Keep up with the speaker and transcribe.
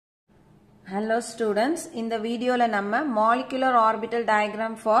Hello students, in the video la namma molecular orbital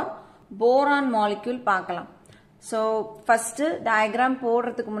diagram for boron molecule paakalam. So first diagram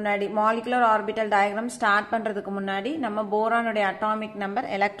போடுறதுக்கு முன்னாடி molecular orbital diagram start பண்றதுக்கு முன்னாடி நம்ம boron உடைய atomic number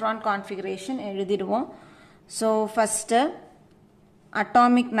electron configuration எழுதிடுவோம். So first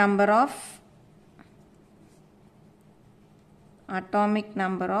atomic number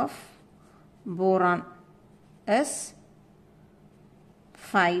of boron is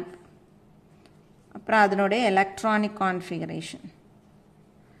 5. அப்புறம் அதனுடைய electronic configuration.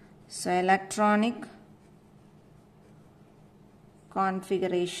 So electronic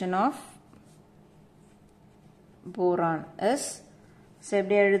configuration of boron is so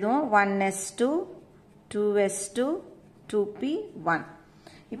எப்படி எழுதுவோம் 1s2 2s2 2p1.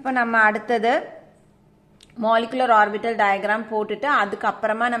 இப்போ நம்ம அடுத்தது molecular orbital diagram போட்டுட்டு அதுக்கு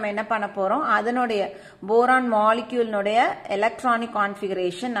அப்புறமா நம்ம என்ன பண்ண போறோம் அதனுடைய boron molecule உடைய electronic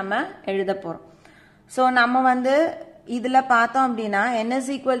configuration நம்ம எழுத போறோம். So நம்ம வந்து இதுல பார்த்தோம் அப்படினா n is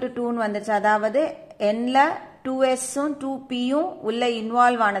equal to 2 ன்னு வந்துச்சு. அதாவது n ல 2s உம் 2p உம் உள்ள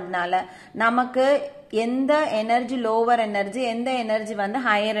இன்வால்வ் ஆனதுனால நமக்கு எந்த எனர்ஜி லோவர் எனர்ஜி எந்த எனர்ஜி வந்து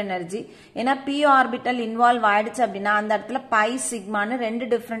ஹையர் எனர்ஜி ஏனா p ஆர்பிட்டல் இன்வால்வ் ஆயிடுச்சு அப்படினா அந்த இடத்துல pi சிக்மான்னு ரெண்டு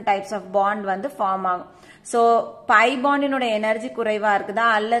டிஃபரண்ட் டைப்ஸ் ஆஃப் பாண்ட் வந்து ஃபார்ம் ஆகும். So pi பாண்டினோட எனர்ஜி குறைவா இருக்குதா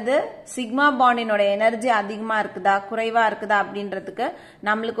அல்லது சிக்மா பாண்டினோட எனர்ஜி அதிகமா இருக்குதா குறைவா இருக்குதா அப்படின்றதுக்கு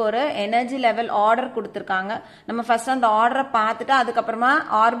நமக்கு ஒரு எனர்ஜி லெவல் ஆர்டர் கொடுத்திருக்காங்க. நம்ம ஃபர்ஸ்ட் அந்த ஆர்டரை பார்த்துட்டு அதுக்கு அப்புறமா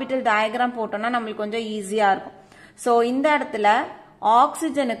ஆர்பிட்டல் டயகிராம் போட்டோம்னா நமக்கு கொஞ்சம் ஈஸியா இருக்கும். சோ இந்த இடத்துல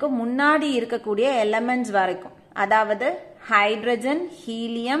ஆக்சிஜனுக்கு முன்னாடி இருக்கக்கூடிய எலிமெண்ட்ஸ் வரைக்கும் அதாவது hydrogen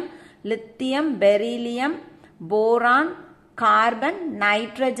helium lithium beryllium boron carbon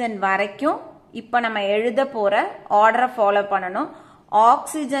nitrogen வரைக்கும் இப்ப நம்ம எழுத போற ஆர்டரை ஃபாலோ பண்ணணும்.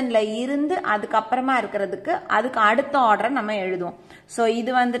 ஆக்சிஜன்ல இருந்து அதுக்கு அப்புறமா இருக்கிறதுக்கு அதுக்கு அடுத்த ஆர்டரை நம்ம எழுதுவோம். சோ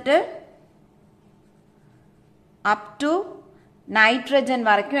இது வந்துட்டு அப் டு நைட்ரஜன்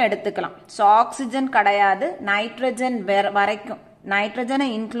வரைக்கும் எடுத்துக்கலாம். சோ ஆக்சிஜன் கிடையாது நைட்ரஜன் வரைக்கும் நைட்ரஜனை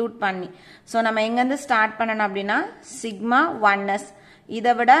இன்க்ளூட் பண்ணி சோ நம்ம எங்க இருந்து ஸ்டார்ட் பண்ணணும் அப்படின்னா சிக்மா 1s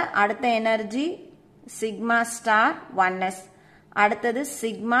இதை விட அடுத்த எனர்ஜி சிக்மா ஸ்டார் 1s அடுத்தது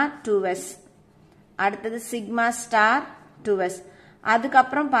சிக்மா 2s அடுத்தது சிக்மா ஸ்டார் 2s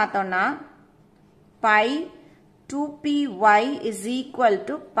அதுக்கப்புறம் பார்த்தோம்னா pi 2py is equal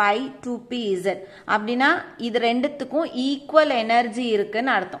to pi 2pz அப்படின்னா இது ரெண்டுத்துக்கும் ஈக்குவல் எனர்ஜி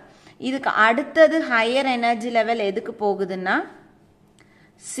இருக்குன்னு அர்த்தம். இதுக்கு அடுத்தது ஹையர் எனர்ஜி லெவல் எதுக்கு போகுதுன்னா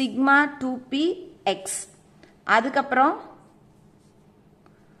சிக்மா 2px அதுக்கப்புறம்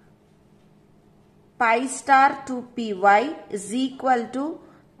pi star 2py is equal to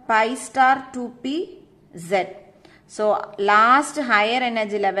pi star 2pz. So last higher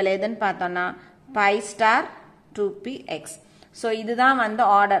energy level எதுன்னு பார்த்தோம்னா pi star 2px. So இதுதான் வந்து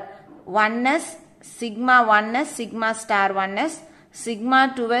order 1s sigma 1s sigma star 1s sigma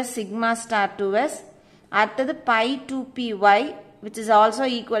 2s sigma star 2s அடுத்தது pi 2py which is also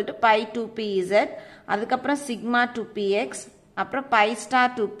equal to pi 2pz அதுக்கப்புறம் sigma 2px அப்புறம் pi star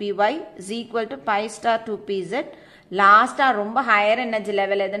 2py is equal to pi star 2pz லாஸ்டா ரொம்ப higher energy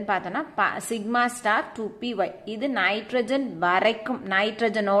level எதுன்னு பார்த்தோம்னா sigma star 2py இது nitrogen வரைக்கும்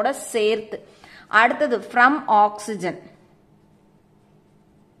நைட்ரஜனோட சேர்த்து. அடுத்தது ஃப்ரம் ஆக்சிஜன்.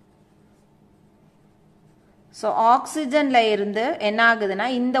 சோ ஆக்சிஜன்ல இருந்து என்ன ஆகுதுன்னா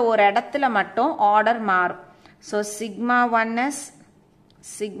இந்த ஒரு இடத்துல மட்டும் ஆர்டர் மாறும். So sigma 1s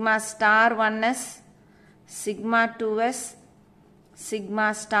sigma star 1s sigma 2s sigma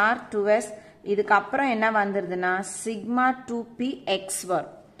star 2s இதுக்கு அப்புறம் என்ன வந்துருதுன்னா சிக்மா 2px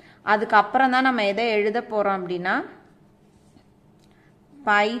வரும். அதுக்கு அப்புறம் தான் நம்ம எதை எழுத போறோம் அப்படின்னா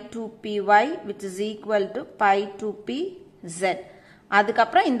pi 2py which is equal to pi 2pz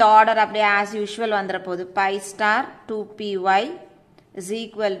அதுக்கப்புறம் இந்த ஆர்டர் அப்படியே as usual வந்துற போகுது pi star 2py is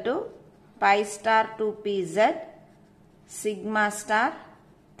equal to pi star 2pz sigma star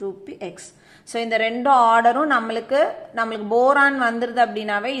 2px. So இந்த ரெண்டு ஆர்டரும் நமக்கு போரான் வந்துருது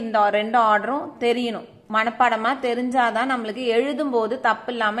அப்படினாவே இந்த ரெண்டு ஆர்டரும் தெரியணும். மனப்பாடமா தெரிஞ்சாதான் நமக்கு எழுதும் போது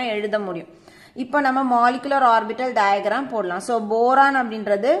தப்பு இல்லாம எழுத முடியும். இப்போ நம்ம மாலிகுலர் ஆர்பிட்டல் டயகிராம் போடலாம். சோ போரான்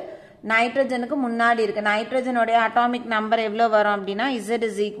அப்படின்றது நைட்ரஜனுக்கு முன்னாடி இருக்கு. நைட்ரஜனுடைய அட்டாமிக் நம்பர் எவ்வளவு வரும் அப்படின்னா Z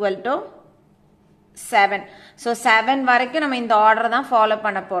is equal to 7. So 7 வரைக்கும் நம்ம இந்த ஆர்டர் தான் ஃபாலோ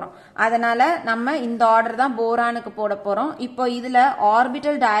பண்ண போறோம். அதனால நம்ம இந்த ஆர்டர் தான் போரானுக்கு போட போறோம். இப்போ இதுல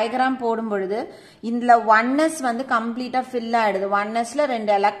ஆர்பிட்டல் டயகிராம் போடும் பொழுது இதுல 1s வந்து கம்ப்ளீட்டா ஃபில் ஆயிடுது. 1sல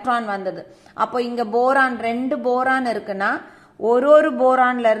ரெண்டு எலக்ட்ரான் வந்தது. அப்போ இங்க போரான் ரெண்டு போரான் இருக்குன்னா ஒரு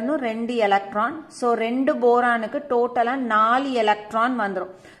போரான்ல இருந்தும் 2 எலக்ட்ரான். சோ 2 போரானுக்கு டோட்டலா 4 எலக்ட்ரான்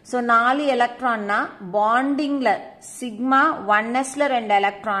வந்துரும். சோ 4 எலக்ட்ரான்னா பாண்டிங்ல சிக்மா 1sல 2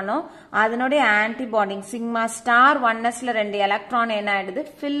 எலக்ட்ரானும் அதனுடைய anti bonding sigma star 1sல 2 electron என்ன ஆயிடுது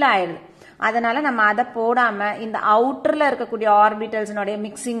ஃபில் ஆயிடுது. அதனால நம்ம அதை போடாம இந்த அவுட்டர்ல இருக்கக்கூடிய ஆர்பிட்டல்ஸ்னுடைய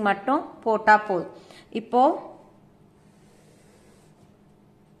மிக்சிங் மட்டும் போட்டா போதும். இப்போ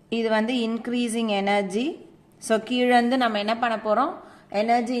இது வந்து இன்க்ரீசிங் எனர்ஜி. ஸோ கீழேருந்து நம்ம என்ன பண்ண போறோம்,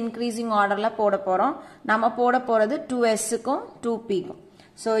 எனர்ஜி இன்க்ரீசிங் ஆர்டர்ல போட போறோம். நம்ம போட போறது 2sக்கும் 2pக்கும்.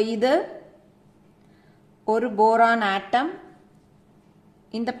 ஸோ இது ஒரு போரான் ஆட்டம்,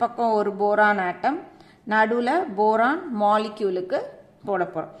 இந்த பக்கம் ஒரு போரான் ஆட்டம், நடுவுல போரான் மாலிக்யூலுக்கு போட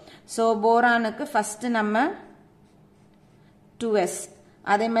போறோம். ஸோ போரானுக்கு ஃபர்ஸ்ட் நம்ம 2s,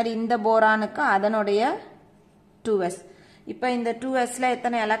 அதே மாதிரி இந்த போரானுக்கு அதனுடைய 2s. இப்போ இந்த 2sல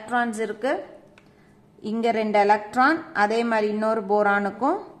எத்தனை எலக்ட்ரான்ஸ் இருக்கு, இங்க 2 எலக்ட்ரான், அதே மாதிரி இன்னொரு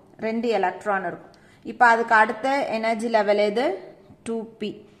போரானுக்கும் 2 எலக்ட்ரான் இருக்கும். இப்போ அதுக்கு அடுத்த எனர்ஜி லெவல் எது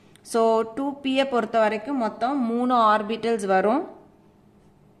 2p. ஸோ 2p பொறுத்த வரைக்கும் மொத்தம் 3 ஆர்பிட்டல்ஸ் வரும்.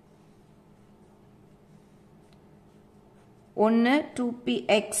 ஒன்னு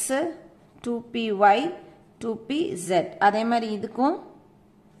 2px, 2py, 2pz. அதே மாதிரி இதுக்கும்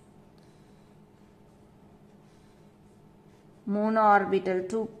 3 ஆர்பிட்டல்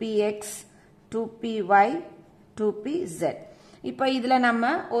 2px, 2py, 2pz. இப்போ இதுல நம்ம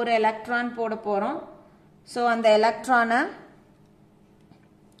ஒரு எலக்ட்ரான் போட போறோம். சோ அந்த எலக்ட்ரானை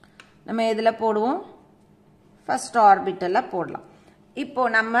நம்ம எதுல போடுவோம், ஃபர்ஸ்ட் ஆர்பிட்டல்ல போடலாம். இப்போ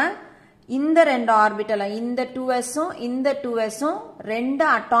நம்ம இந்த 2 ஆர்பிட்டல், இந்த 2sம் இந்த 2sம் 2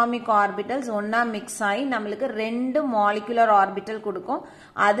 அட்டாமிக் ஆர்பிட்டல்ஸ் ஒன்னா மிக்ஸ் ஆகி நம்மளுக்கு 2 மாலிகுலர் ஆர்பிட்டல் கொடுக்கும்.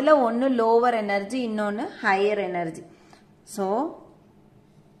 அதுல ஒன்னு லோவர் எனர்ஜி, இன்னொன்னு higher energy. So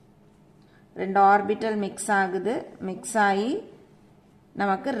 2 orbital mix ஆகுது, மிக்ஸ் ஆகி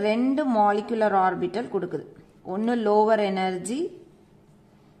நமக்கு 2 மாலிகுலர் ஆர்பிட்டல் கொடுக்குது. ஒன்னு லோவர் எனர்ஜி,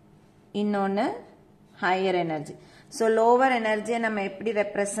 இன்னொன்னு ஹையர் எனர்ஜி. ஸோ லோவர் எனர்ஜியை நம்ம எப்படி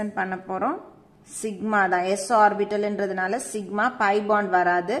ரெப்ரசன்ட் பண்ண போறோம், சிக்மா தான். s ஆர்பிட்டல்ன்றதுனால சிக்மா பை பாண்ட்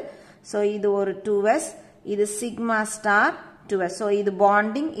வராது. ஸோ இது ஒரு 2s, இது சிக்மா ஸ்டார் 2s. ஸோ இது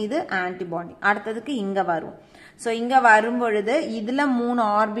பாண்டிங், இது ஆன்டி பாண்டிங். அடுத்ததுக்கு இங்க வரும். ஸோ இங்க வரும்பொழுது இதுல 3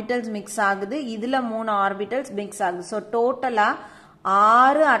 ஆர்பிட்டல்ஸ் மிக்ஸ் ஆகுது, இதுல 3 ஆர்பிட்டல்ஸ் மிக்ஸ் ஆகுது. ஸோ டோட்டலா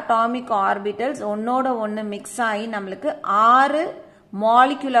 6 அட்டாமிக் ஆர்பிட்டல்ஸ் ஒன்னோட ஒன்னு மிக்ஸ் ஆகி நம்மளுக்கு 6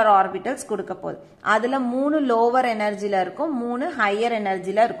 மாலிகுலர் ஆர்பிட்டல்ஸ் கொடுக்க போகுது. அதுல 3 லோவர் எனர்ஜில இருக்கும், 3 ஹையர்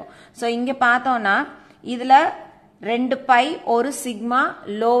எனர்ஜில இருக்கும். ஸோ இங்க பார்த்தோம்னா இதுல 2 பை ஒரு sigma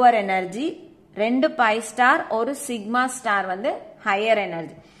lower energy, 2 by star ஒரு சிக்மா ஸ்டார் வந்து ஹையர்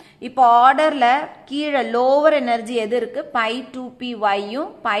எனர்ஜி. இப்போ ஆர்டர்ல கீழே லோவர் எனர்ஜி எது இருக்கு, பை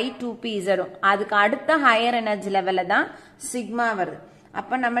 2pyயும் பை 2pzம். அதுக்கு அடுத்த ஹையர் எனர்ஜி லெவல்ல தான் சிக்மா வருது.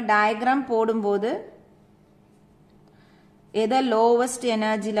 அப்ப நம்ம டயக்ராம் போடும்போது எதை லோவஸ்ட்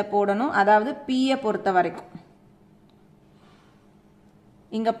எனர்ஜில போடணும், அதாவது p பொறுத்த வரைக்கும்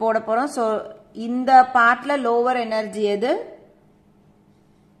இங்க போட போறோம். சோ இந்த பார்ட்ல லோவர் எனர்ஜி எது,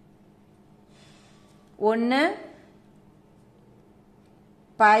 ஒன்னு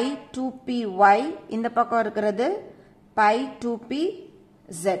பை 2py, இந்த பக்கம் இருக்கிறது பை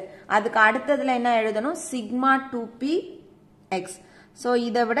 2pz. அதுக்கு அடுத்ததுல என்ன எழுதணும், சிக்மா 2px. சோ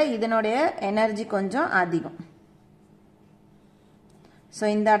இதை விட இதனுடைய எனர்ஜி கொஞ்சம் அதிகம். சோ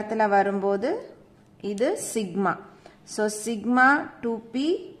இந்த இடத்துல வரும்போது இது சிக்மா. So sigma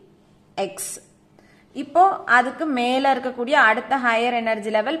 2px. இப்போ அதுக்கு மேல இருக்கக்கூடிய அடுத்த higher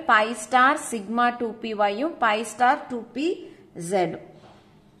energy level by star sigma 2pyயும் by star 2pz.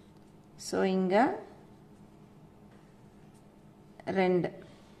 So இங்க 2,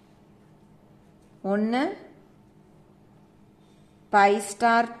 ஒன்னு பை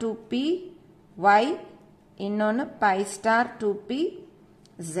ஸ்டார் 2py, இன்னொன்னு பை ஸ்டார்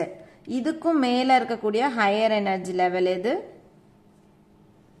 2pz. இதுக்கும் மேல இருக்கக்கூடிய ஹையர் எனர்ஜி லெவல் எது,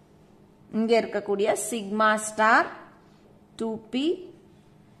 இங்க இருக்கக்கூடிய சிக்மா ஸ்டார்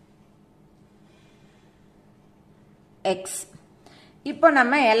 2px. இப்போ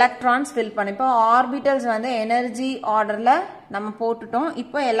நம்ம எலக்ட்ரான்ஸ் ஃபில் பண்ணோம். இப்போ ஆர்பிட்டல்ஸ் வந்து எனர்ஜி ஆர்டர்ல நம்ம போட்டுட்டோம்.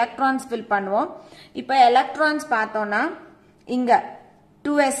 இப்போ எலக்ட்ரான்ஸ் ஃபில் பண்ணுவோம். இப்போ எலக்ட்ரான்ஸ் பார்த்தோம்னா இங்க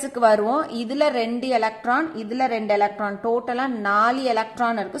 2sக்கு வருவோம். இதுல 2 எலக்ட்ரான், இதுல 2 எலக்ட்ரான், டோட்டலா 4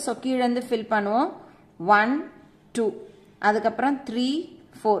 எலக்ட்ரான் இருக்கு. ஸோ கீழே இருந்து ஃபில் பண்ணுவோம். 1 2, அதுக்கப்புறம் 3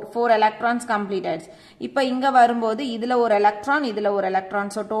 4 எலக்ட்ரான்ஸ் கம்ப்ளீட் ஆயிடுச்சு. இப்போ இங்க வரும்போது இதுல ஒரு எலக்ட்ரான், இதுல ஒரு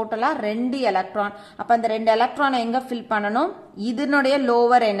எலக்ட்ரான். ஸோ டோட்டலா 2 எலக்ட்ரான். அப்ப அந்த 2 எலக்ட்ரானை எங்க ஃபில் பண்ணணும், இதனுடைய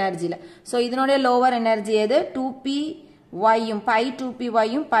லோவர் எனர்ஜில. ஸோ இதனுடைய லோவர் எனர்ஜி எது, 2pyயும் பை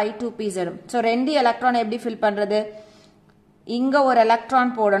 2pyயும் பை 2pzம். ஸோ 2 எலக்ட்ரான் எப்படி ஃபில் பண்றது, இங்க ஒரு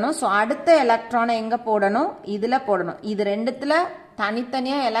எலக்ட்ரான் போடணும். சோ அடுத்த எலக்ட்ரானை எங்க போடணும்? இதுல போடணும். இது ரெண்டுத்துல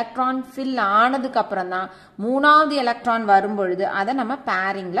தனித்தனியா எலக்ட்ரான் ஃபில் ஆனதுக்கு அப்புறம் தான் மூணாவது எலக்ட்ரான் வரும்பொழுது அதை நம்ம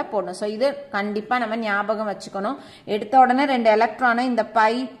பேரிங்ல போடணும். சோ இது கண்டிப்பா நம்ம ஞாபகம் வச்சுக்கணும். எடுத்த உடனே ரெண்டு எலக்ட்ரானை இந்த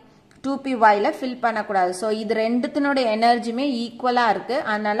பை 2pyல ஃபில் பண்ணக்கூடாது. ஸோ இது ரெண்டுத்தினுடைய எனர்ஜியுமே ஈக்குவலா இருக்கு.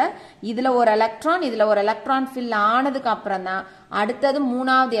 அதனால இதுல ஒரு எலக்ட்ரான் ஃபில் ஆனதுக்கு அப்புறம் தான் அடுத்தது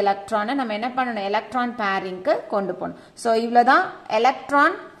மூணாவது எலக்ட்ரானை நம்ம என்ன பண்ணணும்? எலக்ட்ரான் பேரிங்க்கு கொண்டு போகணும். ஸோ இவ்வளவுதான்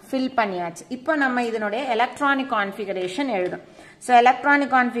எலக்ட்ரான் ஃபில் பண்ணியாச்சு. இப்போ நம்ம இதனுடைய எலக்ட்ரானிக் கான்ஃபிகரேஷன் எழுதும். So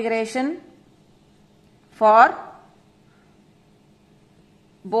electronic configuration for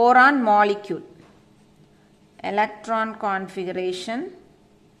boron molecule. Electron configuration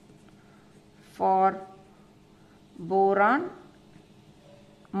for boron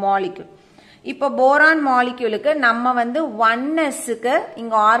molecule. இப்போ boron moleculeக்கு நம்ம வந்து 1sக்கு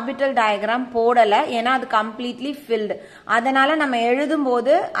இங்க ஆர்பிட்டல் டயக்ராம் போடல. ஏன்னா அது கம்ப்ளீட்லி ஃபில்டு. அதனால நம்ம எழுதும்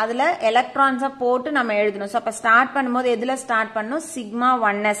போது அதுல எலக்ட்ரான்ஸை போட்டு நம்ம எழுதணும். ஸோ அப்ப ஸ்டார்ட் பண்ணும்போது எதுல ஸ்டார்ட் பண்ணணும்? சிக்மா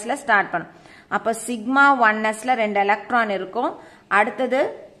 1sல ஸ்டார்ட் பண்ணும். அப்ப சிக்மா 1sல 2 எலக்ட்ரான் இருக்கும். அடுத்தது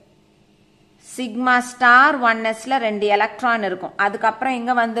சிக்மா ஸ்டார் 1sல 2 எலக்ட்ரான் இருக்கும். அதுக்கப்புறம்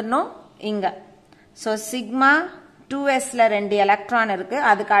இங்க வந்துடணும் இங்க. சோ சிக்மா 2sல 2 எலக்ட்ரான் இருக்கு.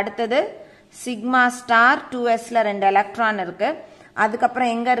 அதுக்கு அடுத்தது சிக்மா ஸ்டார் 2sல 2 எலக்ட்ரான் இருக்கு.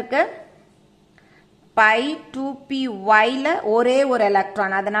 அதுக்கப்புறம் எங்க இருக்கு? பை 2pyல ஒரே ஒரு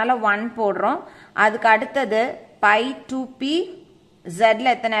எலக்ட்ரான், அதனால 1 போடுறோம். அதுக்கு அடுத்தது பை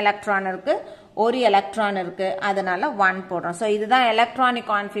 2pzல எத்தனை எலக்ட்ரான் இருக்கு? ஒரு எலக்ட்ரான் இருக்கு, அதனால 1 போடுறோம். சோ இதுதான்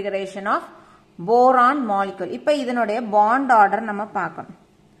electronic configuration of boron molecule. இப்போ இதனுடைய பாண்ட் ஆர்டர் நம்ம பார்க்கணும்.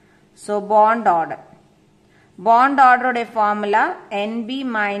 So bond order. Bond order உடைய formula NB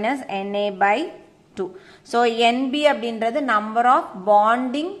minus NA by 2. So NB அப்படின்றது number of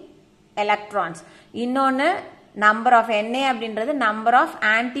bonding electrons. இன்னொன்னு number of NA அப்படின்றது number of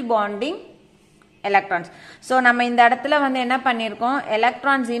anti-bonding electrons. So நம்ம இந்த இடத்துல வந்து என்ன பண்ணிருக்கோம்?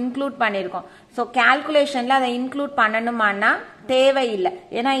 electrons include பண்ணிருக்கோம். So calculationல அதை include பண்ணணுமானா தேவையில்லை.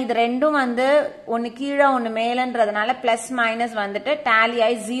 ஏன்னா இது ரெண்டும் வந்து ஒன்னு கீழே ஒன்னு மேலன்றதுனால பிளஸ் மைனஸ் வந்துட்டு டேலி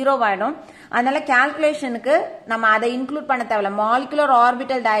ஆகி 0 ஆயிடும். அதனால கால்குலேஷனுக்கு நம்ம அதை இன்க்ளூட் பண்ண தேவையில்ல. மாலிகுலர்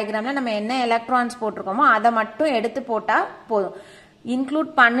ஆர்பிட்டல் டயக்ராம்ல நம்ம என்ன எலக்ட்ரான்ஸ் போட்டிருக்கோமோ அதை மட்டும் எடுத்து போட்டா போதும்.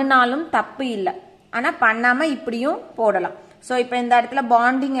 இன்க்ளூட் பண்ணினாலும் தப்பு இல்லை, ஆனா பண்ணாம இப்படியும் போடலாம். சோ இப்போ இந்த இடத்துல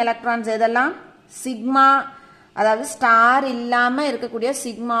பாண்டிங் எலக்ட்ரான்ஸ் எதெல்லாம்? சிக்மா, அதாவது ஸ்டார் இல்லாம இருக்கக்கூடிய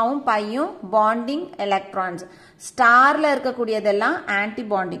சிக்மாவும் பையும் பாண்டிங் எலக்ட்ரான்ஸ். ஸ்டார்ல இருக்கக்கூடியதெல்லாம் ஆன்டி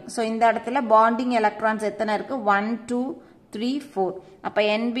பாண்டிங். சோ இந்த இடத்துல பாண்டிங் எலக்ட்ரான்ஸ் எத்தனை இருக்கு? 1 2 3 4. அப்ப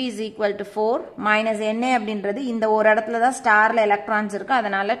NB is equal to 4 minus NA அப்படின்றது இந்த ஒரு இடத்துல தான் ஸ்டார்ல எலக்ட்ரான்ஸ் இருக்கு,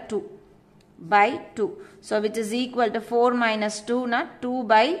 அதனால 2 by 2. So which is equal to 4 minus 2 na 2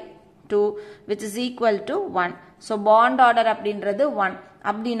 by 2 which is equal to 1. So bond order அப்படின்றது 1.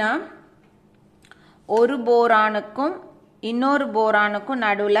 அப்படின்னா ஒரு போரானுக்கும் இன்னொரு போரானுக்கும்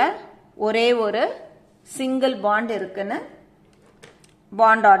நடுவுல ஒரே ஒரு சிங்கிள் பாண்ட் இருக்குன்னு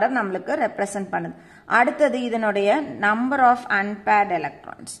பாண்ட் ஆர்டர் நம்மளுக்கு ரெப்ரசன்ட் பண்ணுது. அடுத்தது இதனுடைய number of அன்பேர்ட்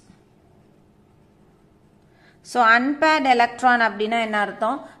electrons. So அன்பேர்ட் electron அப்படின்னா என்ன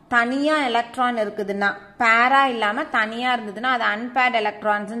அர்த்தம்? தனியா எலக்ட்ரான் இருக்குதுன்னா, பேரா இல்லாம தனியா இருந்ததுன்னா அது அன்பேர்ட்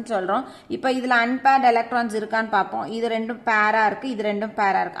எலக்ட்ரான்ஸ் சொல்றோம். இப்ப இதுல அன்பேர்ட் எலக்ட்ரான்ஸ் இருக்கான்னு பார்ப்போம். இது ரெண்டும் பேரா இருக்கு, இது ரெண்டும்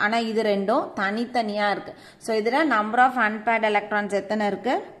பேரா இருக்கு. ஆனா இது ரெண்டும் தனித்தனியா இருக்கு. சோ இதுல நம்பர் ஆஃப் அன்பேர்ட் எலக்ட்ரான்ஸ் எத்தனை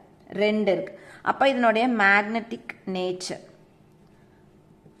இருக்கு? 2 இருக்கு. அப்ப இதனுடைய magnetic nature.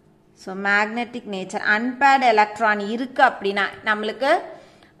 So magnetic nature, அன்பேர்ட் electron இருக்கு அப்படின்னா நம்மளுக்கு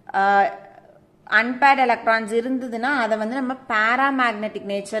அன்பேர்ட் எலக்ட்ரான்ஸ் இருந்ததுன்னா அதை வந்து நம்ம பாராமேக்னெட்டிக்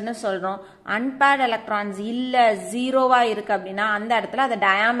நேச்சர்னு சொல்றோம். அன்பேர்ட் எலக்ட்ரான்ஸ் இல்ல, 0வா இருக்கு அப்படின்னா அந்த இடத்துல அதை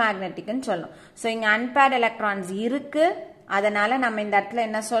டயாமேக்னெட்டிக்னு சொல்றோம். சோ இங்க அன்பேர்ட் எலக்ட்ரான்ஸ் இருக்கு, அதனால நம்ம இந்த இடத்துல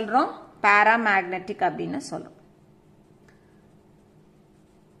என்ன சொல்றோம்? பாராமேக்னெட்டிக் அப்படின்னு சொல்றோம்.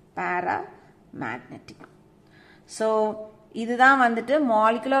 பாராமேக்னெட்டிக். சோ இதுதான் வந்துட்டு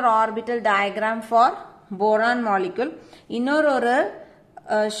molecular orbital diagram for boron molecule. இன்னொரு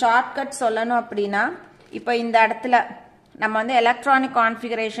ஷார்ட்கட் சொல்லணும் அப்படின்னா, இப்போ இந்த இடத்துல நம்ம வந்து electronic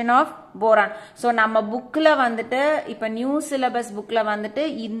configuration of boron. So நம்ம புக்கில் வந்துட்டு இப்போ நியூ சிலபஸ் புக்கில் வந்துட்டு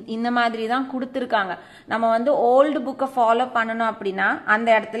இந்த மாதிரி தான் கொடுத்துருக்காங்க. நம்ம வந்து ஓல்டு புக்கை ஃபாலோ பண்ணணும் அப்படின்னா அந்த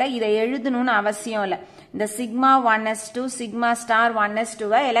இடத்துல இதை எழுதணும்னு அவசியம் இல்லை. இந்த sigma 1s2 sigma star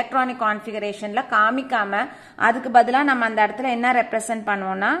 1s2 electronic கான்ஃபிகரேஷன்ல காமிக்காம அதுக்கு பதிலாக நம்ம அந்த இடத்துல என்ன ரெப்ரசன்ட்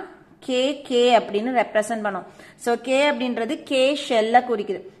பண்ணுவோம்னா கே அப்படின்னு ரெப்ரசன்ட் பண்ணுவோம். ஸோ கே அப்படின்றது கே ஷெல்ல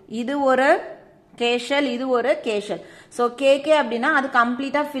குறிக்குது. இது ஒரு கேஷல் இது ஒரு கேஷல். ஸோ கேகே அப்படின்னா அது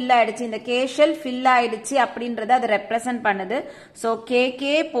கம்ப்ளீட்டா ஃபில் ஆயிடுச்சு, இந்த கேஷல் ஃபில் ஆயிடுச்சு அப்படின்றத அது ரெப்ரசென்ட் பண்ணுது. ஸோ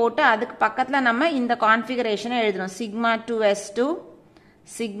கேகே போட்டு அதுக்கு பக்கத்துல நம்ம இந்த கான்ஃபிகரேஷனை எழுதணும். Sigma 2s2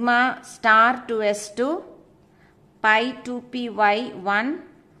 sigma star 2s2 by 2py1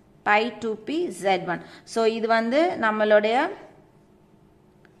 by 2pz1. So இது வந்து நம்மளுடைய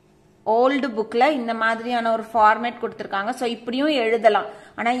ஓல்டு புக்ல இந்த மாதிரியான ஒரு ஃபார்மேட் கொடுத்துருக்காங்க. ஸோ இப்படியும் எழுதலாம்.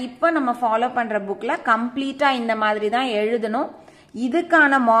 ஆனா இப்போ நம்ம ஃபாலோ பண்ற புக்ல கம்ப்ளீட்டா இந்த மாதிரி தான் எழுதணும்.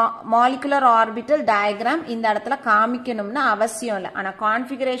 இதுக்கான மாலிகுலர் ஆர்பிட்டல் டயக்ராம் இந்த இடத்துல காமிக்கணும்னு அவசியம் இல்லை. ஆனா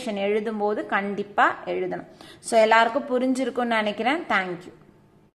கான்ஃபிகரேஷன் எழுதும் போது கண்டிப்பா எழுதணும். ஸோ எல்லாருக்கும் புரிஞ்சிருக்கும்னு நினைக்கிறேன். தேங்க்யூ.